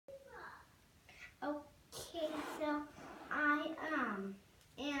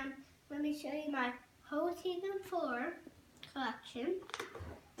show you my whole season 4 collection.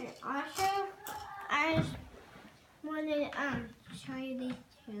 And also, I just wanted to show you these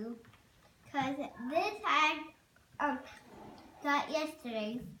two. Because this I got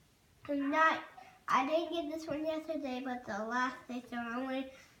yesterday. I didn't get this one yesterday, but the last day, so I only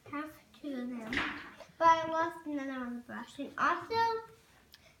have 2 of them. But I lost another on the brush. And also,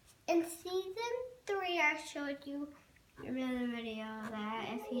 in season 3, I showed you another video that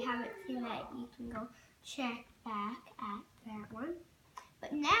if you haven't seen that, you can go check back at that one.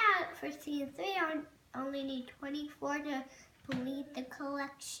 But now, for season 3, I only need 24 to complete the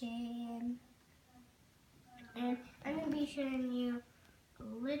collection. And I'm going to be showing you a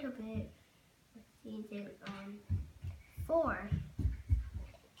little bit of season 4.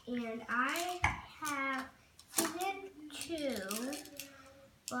 And I have season 2,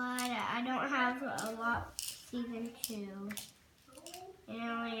 but I don't have a lot season 2. And I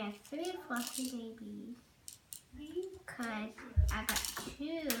only have 3 fluffy babies. Because I got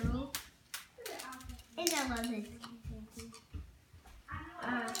 2. And I love this baby.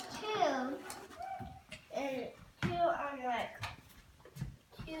 2. And 2 are like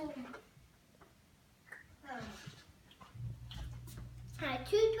 2. I had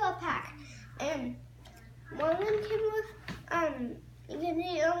 2 12-pack, and one of them came with you can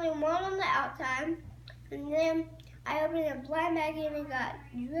see only one on the outside, and then I opened a blind bag and it got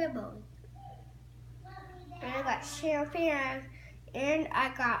dribbled, and I got champagne, and I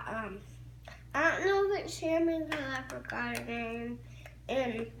got I don't know if it's champagne because I forgot her name,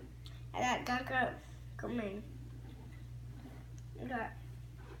 and I got Gaga Gourmet. I got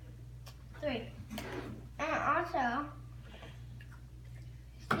 3, and also.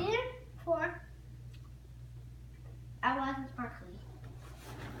 Season 4, I wasn't sparkly.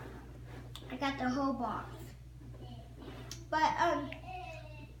 I got the whole box. But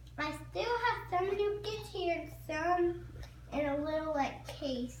I still have some new kits here and some in a little like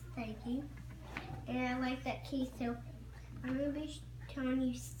case thingy. And I like that case, so I'm gonna be showing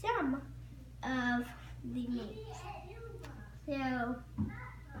you some of the names. So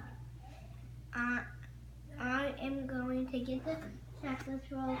I am going to get the checklist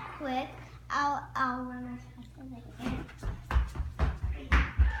real quick. I'll run as fast as I can.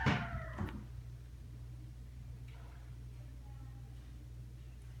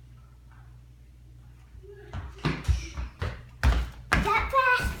 That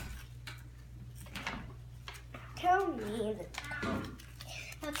fast! Tell me the code.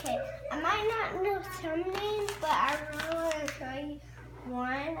 Okay, I might not know some names, but I really want to show you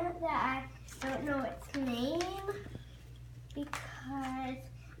one that I don't know its name. Because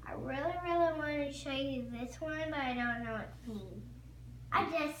I really want to show you this one, but I don't know its name. I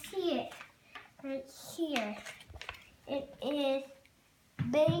just see it right here. It is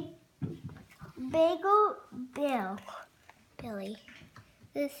Bagel Billy.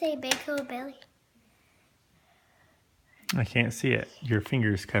 Does it say Bagel Billy? I can't see it. Your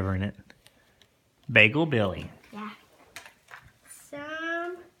finger's covering it. Bagel Billy. Yeah.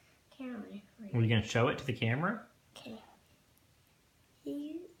 Are you going to show it to the camera? Okay.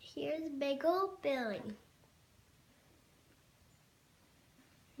 Here's Bagel Billy.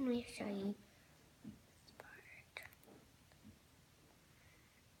 Let me show you this part.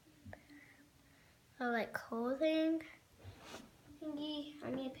 I like clothing thingy.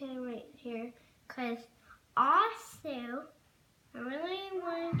 I'm going to put it right here. Because also, I really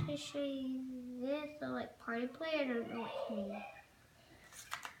wanted to show you this. So like party play. I don't know what's name.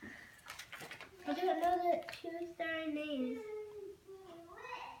 I don't know the 2-star names.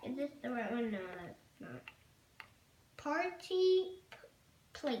 Is this the right one? No, that's not. Party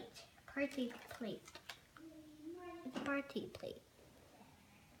plate. Party plate. It's party plate.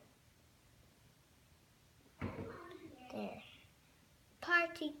 There.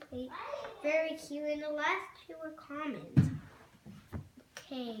 Party plate. Very cute. And the last 2 are commons.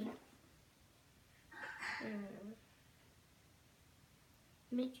 Okay.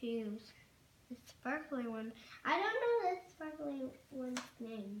 Let me choose the sparkly one. I don't know this sparkly one's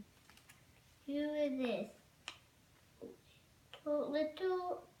name. Who is this?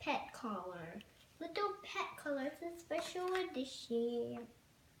 Little Pet Collar. Little Pet Collar. It's a special edition.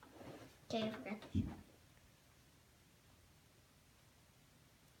 Okay, I forgot to show.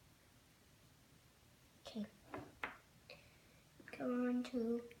 Okay. Go on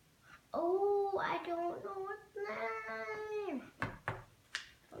to. Oh, I don't know what's name.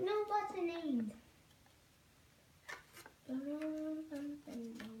 I don't know what's the name.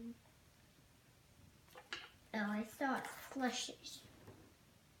 Oh, I saw it flushes.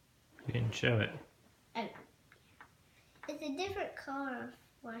 You didn't show it. Oh. It's a different color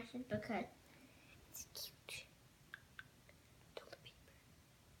wash it because it's cute. Toilet paper.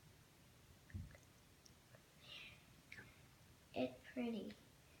 It's pretty.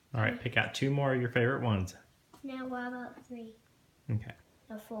 All right, pick out 2 more of your favorite ones. Now what about 3? Okay.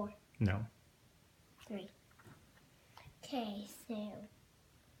 No, 4. No. 3. Okay, so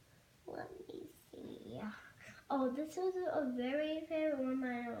let me see. Oh, this was a very favorite one.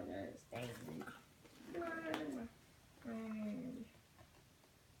 I don't understand.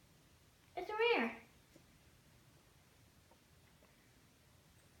 It's rare.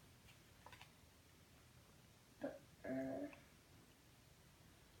 But,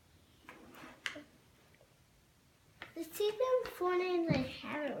 the season 4 names I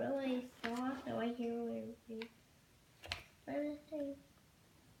haven't really saw, so I can't really read. What is it?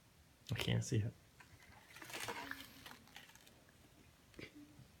 I can't see it.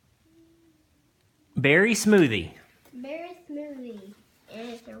 Berry smoothie. Berry smoothie. And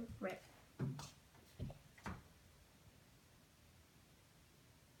it's a rip.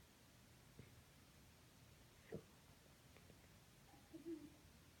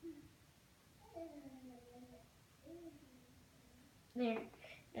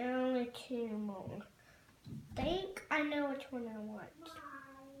 There are only 2 more. I think I know which one I want.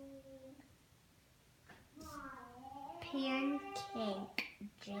 Pancake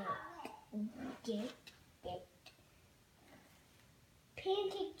Jake.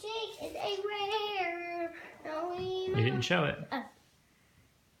 Pancake Jake is a rare. No, You didn't show it.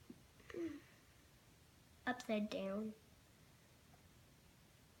 Upside down.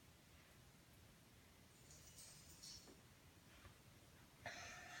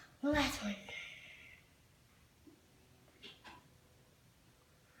 Last one.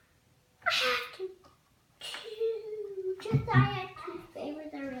 I have to choose. Just I have 2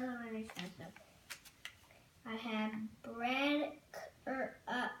 favorites. I really want to show them. I have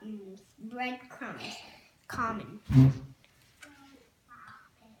breadcrumbs. Common.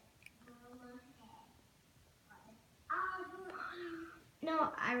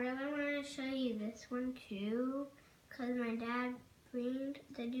 No, I really want to show you this one too, because my dad bring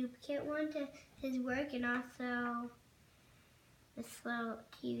the duplicate one to his work and also the slow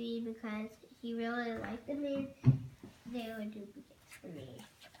TV because he really liked them and they were duplicates for me.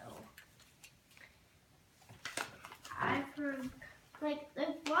 So I've heard like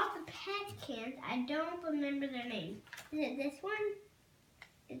lots of pet cans. I don't remember their names. Is it this one?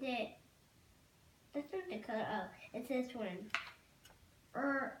 Is it this one's the color? Oh, it's this one.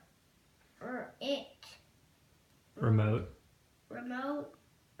 Or it. Remote. Remote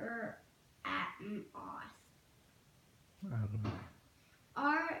or Atmos. I don't know.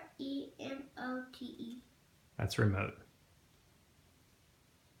 REMOTE. That's remote.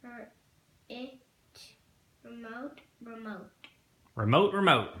 Or it. Remote. Remote.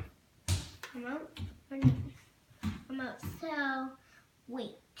 Remote. So,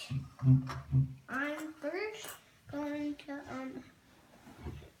 wait. I'm first going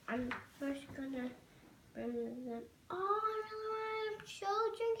to bring them. Oh, I really want to show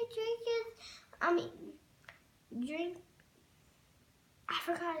drink. I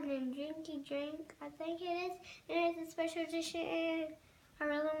forgot his name. Drinky Drink, I think it is. And it's a special edition. And I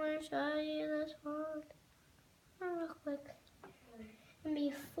really want to show you this one. Real quick. And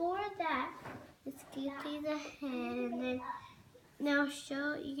before that, let's get these ahead. And then now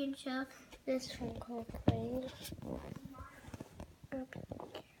you can show this one quickly.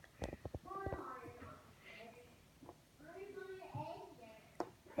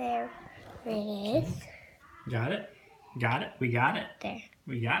 There it is. Got it? Got it? We got it. There.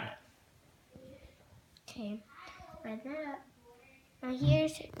 We got it. Okay. Like that. Now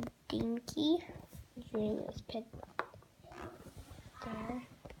here's Dinky. Doing this pic. There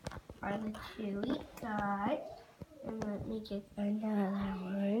are the 2 we got. And let me get another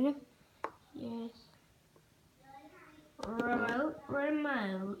one. Here's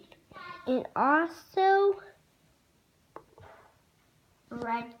remote. And also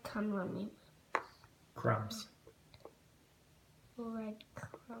red crumbs. Crumbs. Red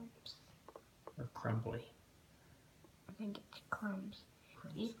crumbs. Or crumbly. I think it's crumbs.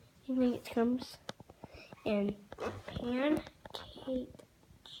 You think it's crumbs? And pancake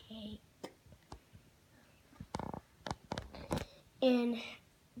Jake. And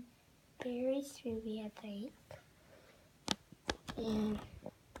berry smoothie, I think. And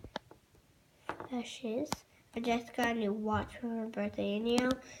ashes. I just got a new watch for my birthday. And you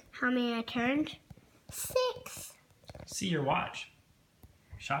know how many I turned? 6. See your watch.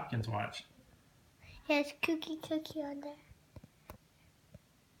 Shopkins watch. Yes, cookie on there.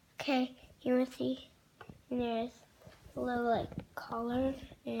 Okay, you want to see? And there's a little like collar.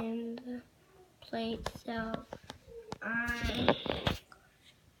 in the plate. So I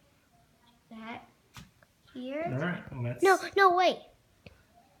that here. All right. Let's... No, wait.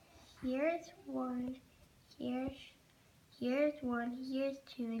 Here's one. Here's one. Here's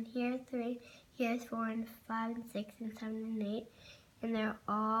two, and here's three. Here's 4 and 5 and 6 and 7 and 8, and they're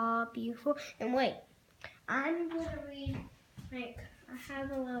all beautiful. And wait, I'm gonna read. Like I have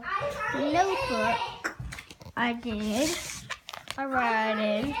a little notebook. I did. I wrote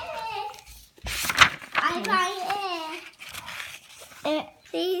in. I find it.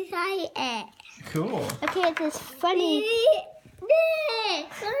 Please find it. Cool. Okay, it's this funny.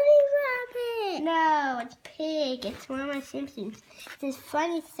 Funny rabbit. No, it's pig. It's one of my Simpsons. It's this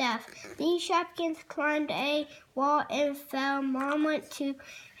funny stuff. These Shopkins climbed a wall and fell. Mom went to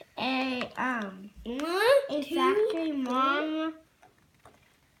a factory. Mom.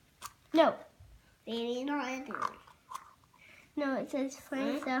 No. No, it says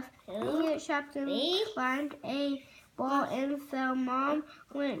funny stuff. These Shopkins climbed a wall and fell. Mom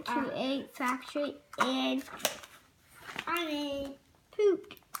went to a factory and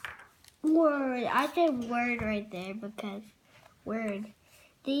pooped. Word. I said word right there because word.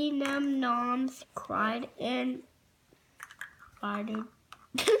 The num-noms cried and farted.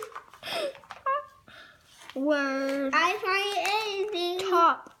 Word. I find anything.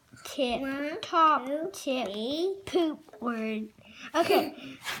 Top tip. Poop word. Okay.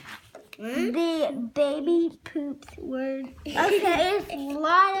 The baby poops word. Okay, it's a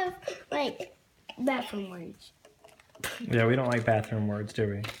lot of like bathroom words. Yeah, we don't like bathroom words, do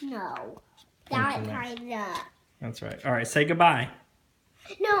we? No. That kind of. That's right. All right, say goodbye.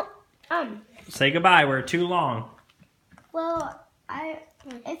 No. Say goodbye. We're too long. Well,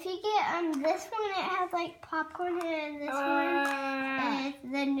 if you get this one, it has like popcorn in it, and this one is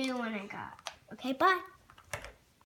the new one I got. Okay, bye.